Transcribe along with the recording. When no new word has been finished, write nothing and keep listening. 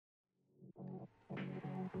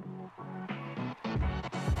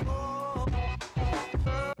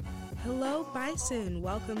Hello, Bison.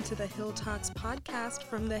 Welcome to the Hilltops podcast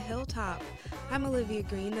from the Hilltop. I'm Olivia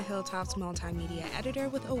Green, the Hilltop's multimedia editor,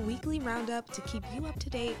 with a weekly roundup to keep you up to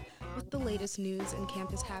date with the latest news and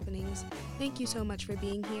campus happenings. Thank you so much for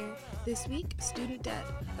being here. This week, student debt,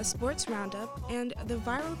 a sports roundup, and the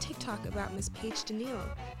viral TikTok about Miss Paige-Deneal.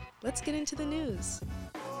 Let's get into the news.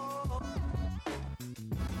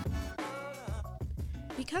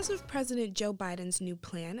 Because of President Joe Biden's new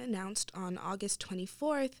plan announced on August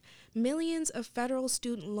 24th, millions of federal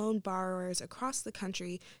student loan borrowers across the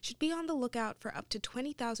country should be on the lookout for up to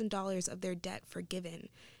 $20,000 of their debt forgiven.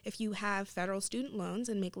 If you have federal student loans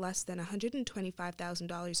and make less than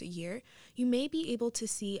 $125,000 a year, you may be able to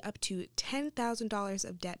see up to $10,000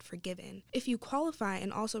 of debt forgiven. If you qualify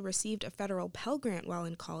and also received a federal Pell Grant while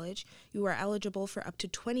in college, you are eligible for up to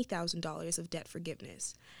 $20,000 of debt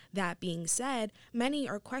forgiveness. That being said, many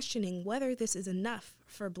are questioning whether this is enough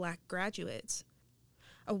for Black graduates.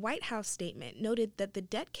 A White House statement noted that the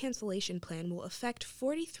debt cancellation plan will affect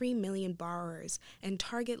 43 million borrowers and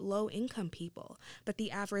target low-income people, but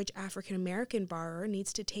the average African-American borrower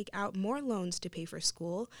needs to take out more loans to pay for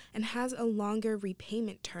school and has a longer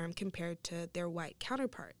repayment term compared to their white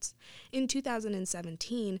counterparts. In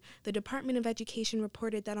 2017, the Department of Education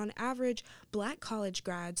reported that on average, Black college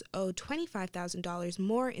grads owe $25,000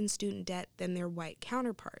 more in student debt than their white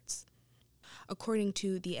counterparts. According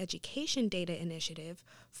to the Education Data Initiative,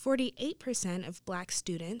 48% of Black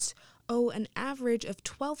students owe an average of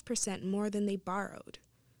 12% more than they borrowed.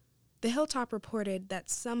 The Hilltop reported that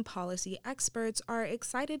some policy experts are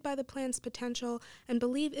excited by the plan's potential and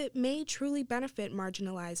believe it may truly benefit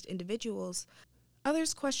marginalized individuals.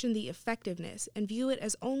 Others question the effectiveness and view it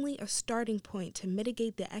as only a starting point to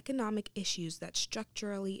mitigate the economic issues that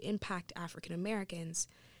structurally impact African Americans.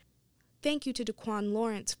 Thank you to Daquan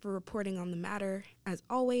Lawrence for reporting on the matter. As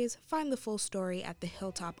always, find the full story at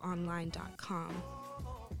thehilltoponline.com.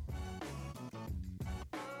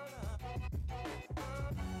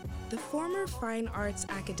 The former Fine Arts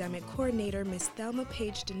Academic Coordinator, Miss Thelma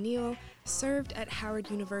Paige-Deneal, served at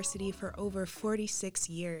Howard University for over 46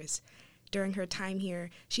 years. During her time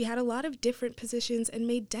here, she had a lot of different positions and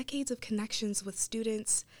made decades of connections with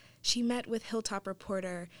students. She met with Hilltop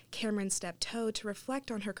reporter Cameron Steptoe to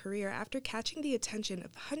reflect on her career after catching the attention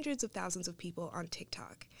of hundreds of thousands of people on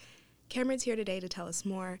TikTok. Cameron's here today to tell us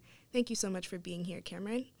more. Thank you so much for being here,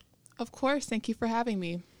 Cameron. Of course. Thank you for having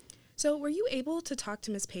me. So were you able to talk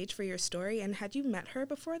to Ms. Paige for your story, and had you met her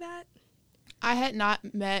before that? I had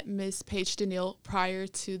not met Ms. Paige-Deneal prior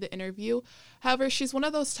to the interview. However, she's one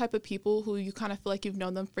of those type of people who you kind of feel like you've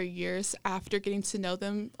known them for years after getting to know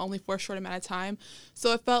them only for a short amount of time.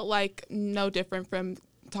 So it felt like no different from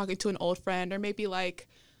talking to an old friend or maybe like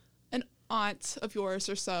an aunt of yours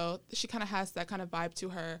or so. She kind of has that kind of vibe to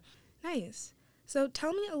her. Nice. So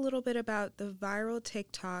tell me a little bit about the viral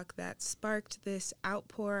TikTok that sparked this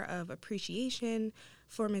outpour of appreciation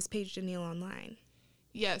for Ms. Paige-Deneal online.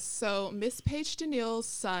 Yes, so Miss Paige-Deneal's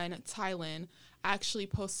son, Tylen, actually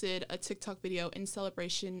posted a TikTok video in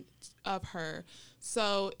celebration of her.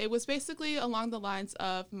 So it was basically along the lines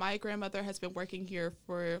of, my grandmother has been working here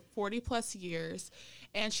for 40 plus years,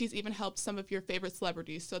 and she's even helped some of your favorite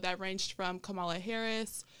celebrities. So that ranged from Kamala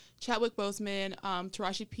Harris, Chadwick Boseman,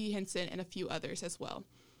 Taraji P. Henson, and a few others as well.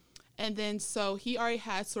 And then so he already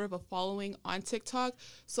had sort of a following on TikTok.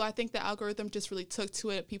 So I think the algorithm just really took to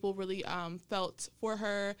it. People really felt for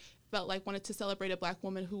her, felt like wanted to celebrate a Black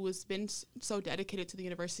woman who has been so dedicated to the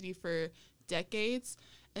university for decades.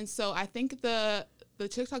 And so I think the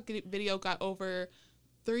TikTok video got over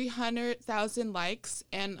 300,000 likes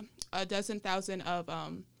and a dozen thousand of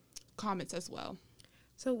comments as well.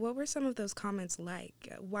 So what were some of those comments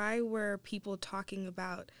like? Why were people talking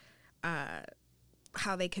about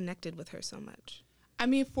how they connected with her so much? I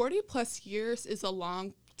mean, 40 plus years is a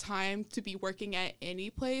long time to be working at any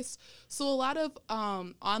place. So a lot of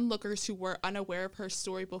onlookers who were unaware of her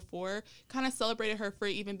story before kind of celebrated her for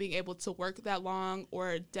even being able to work that long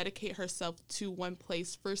or dedicate herself to one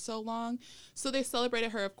place for so long. So they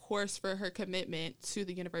celebrated her, of course, for her commitment to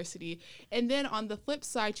the university. And then on the flip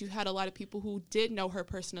side, you had a lot of people who did know her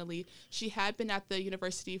personally. She had been at the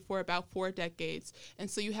university for about 4 decades. And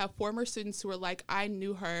so you have former students who were like, I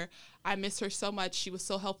knew her. I miss her so much. She was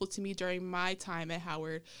so helpful to me during my time at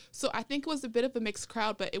Howard. So I think it was a bit of a mixed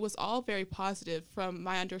crowd, but it was all very positive from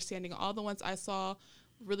my understanding. All the ones I saw,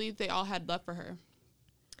 really, they all had love for her.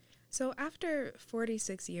 So after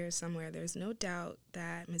 46 years somewhere, there's no doubt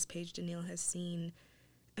that Ms. Paige-Deneal has seen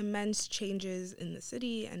immense changes in the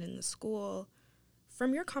city and in the school.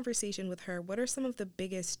 From your conversation with her, what are some of the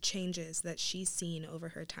biggest changes that she's seen over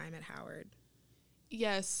her time at Howard?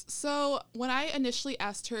 Yes. So when I initially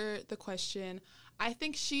asked her the question, I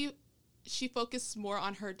think she focused more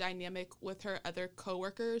on her dynamic with her other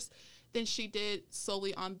coworkers than she did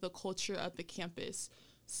solely on the culture of the campus.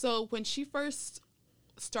 So when she first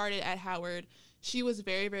started at Howard, she was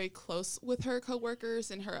very, very close with her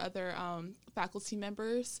coworkers and her other faculty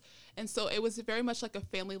members. And so it was very much like a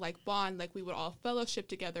family-like bond. Like, we would all fellowship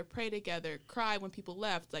together, pray together, cry when people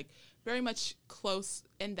left, like very much close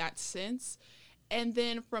in that sense. And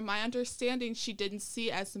then from my understanding, she didn't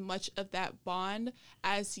see as much of that bond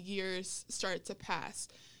as years started to pass.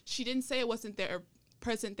 She didn't say it wasn't there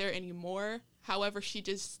present there anymore. However, she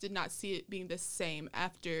just did not see it being the same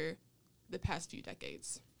after the past few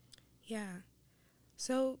decades. Yeah.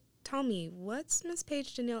 So tell me, what's Miss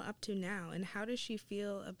Paige-Deneal up to now, and how does she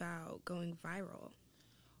feel about going viral?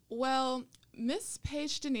 Well, Miss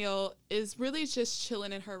Paige-Deneal is really just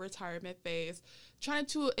chilling in her retirement phase, trying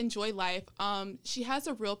to enjoy life. She has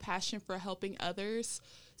a real passion for helping others,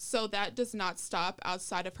 so that does not stop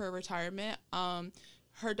outside of her retirement.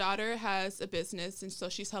 Her daughter has a business, and so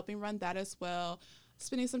she's helping run that as well,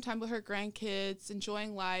 spending some time with her grandkids,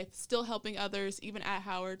 enjoying life, still helping others, even at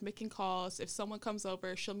Howard, making calls. If someone comes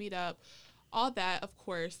over, she'll meet up, all that, of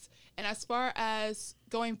course. And as far as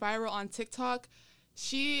going viral on TikTok,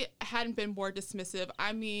 she hadn't been more dismissive.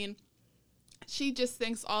 I mean, she just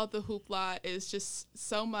thinks all the hoopla is just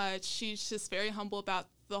so much. She's just very humble about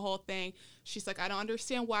the whole thing. She's like, I don't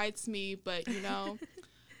understand why it's me, but,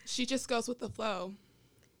 she just goes with the flow.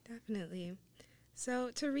 Definitely.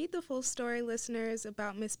 So to read the full story, listeners,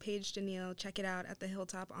 about Miss Paige-Deneal, check it out at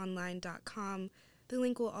thehilltoponline.com. The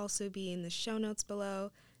link will also be in the show notes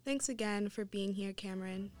below. Thanks again for being here,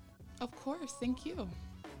 Cameron. Of course. Thank you.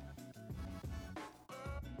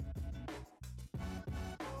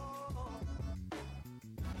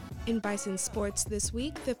 In Bison sports this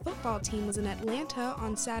week, the football team was in Atlanta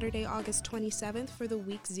on Saturday, August 27th for the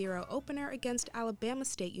Week 0 opener against Alabama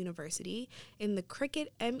State University in the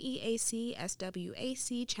Cricket MEAC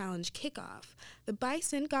SWAC Challenge kickoff. The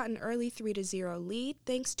Bison got an early 3-0 lead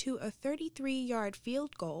thanks to a 33-yard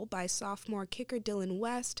field goal by sophomore kicker Dylan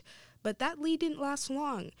West, but that lead didn't last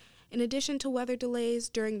long. In addition to weather delays,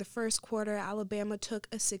 during the first quarter, Alabama took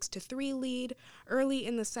a 6-3 lead. Early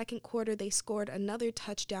in the second quarter, they scored another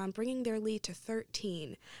touchdown, bringing their lead to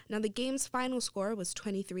 13. Now, the game's final score was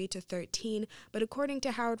 23-13, but according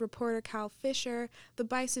to Howard reporter Cal Fisher, the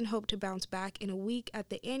Bison hope to bounce back in a week at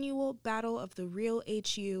the annual Battle of the Real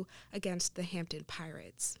HU against the Hampton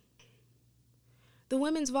Pirates. The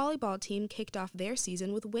women's volleyball team kicked off their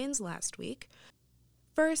season with wins last week.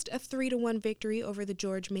 First, a 3-1 victory over the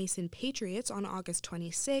George Mason Patriots on August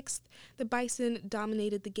 26th. The Bison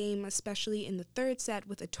dominated the game, especially in the third set,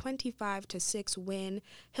 with a 25-6 win.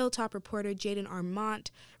 Hilltop reporter Jaden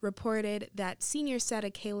Armont reported that senior setter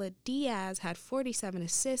Kayla Diaz had 47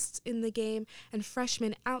 assists in the game, and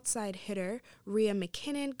freshman outside hitter Rhea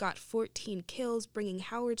McKinnon got 14 kills, bringing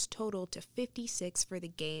Howard's total to 56 for the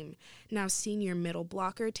game. Now, senior middle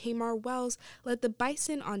blocker Tamar Wells led the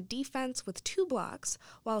Bison on defense with 2 blocks,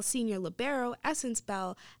 while senior libero Essence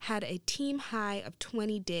Bell had a team high of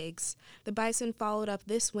 20 digs. The Bison followed up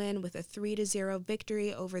this win with a 3-0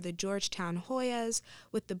 victory over the Georgetown Hoyas,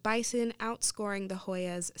 with the Bison outscoring the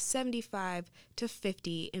Hoyas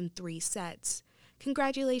 75-50 in 3 sets.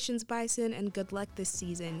 Congratulations, Bison, and good luck this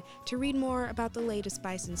season. To read more about the latest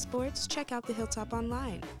Bison sports, check out the Hilltop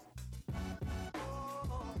Online.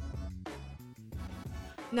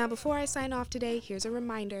 Now, before I sign off today, here's a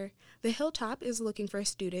reminder. The Hilltop is looking for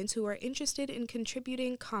students who are interested in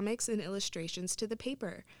contributing comics and illustrations to the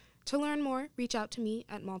paper. To learn more, reach out to me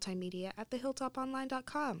at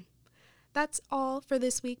multimedia@thehilltoponline.com. That's all for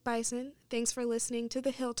this week, Bison. Thanks for listening to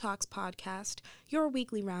the Hill Talks podcast, your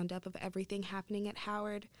weekly roundup of everything happening at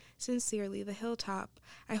Howard. Sincerely, the Hilltop.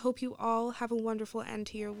 I hope you all have a wonderful end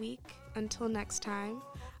to your week. Until next time,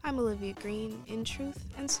 I'm Olivia Green, in truth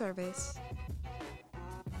and service.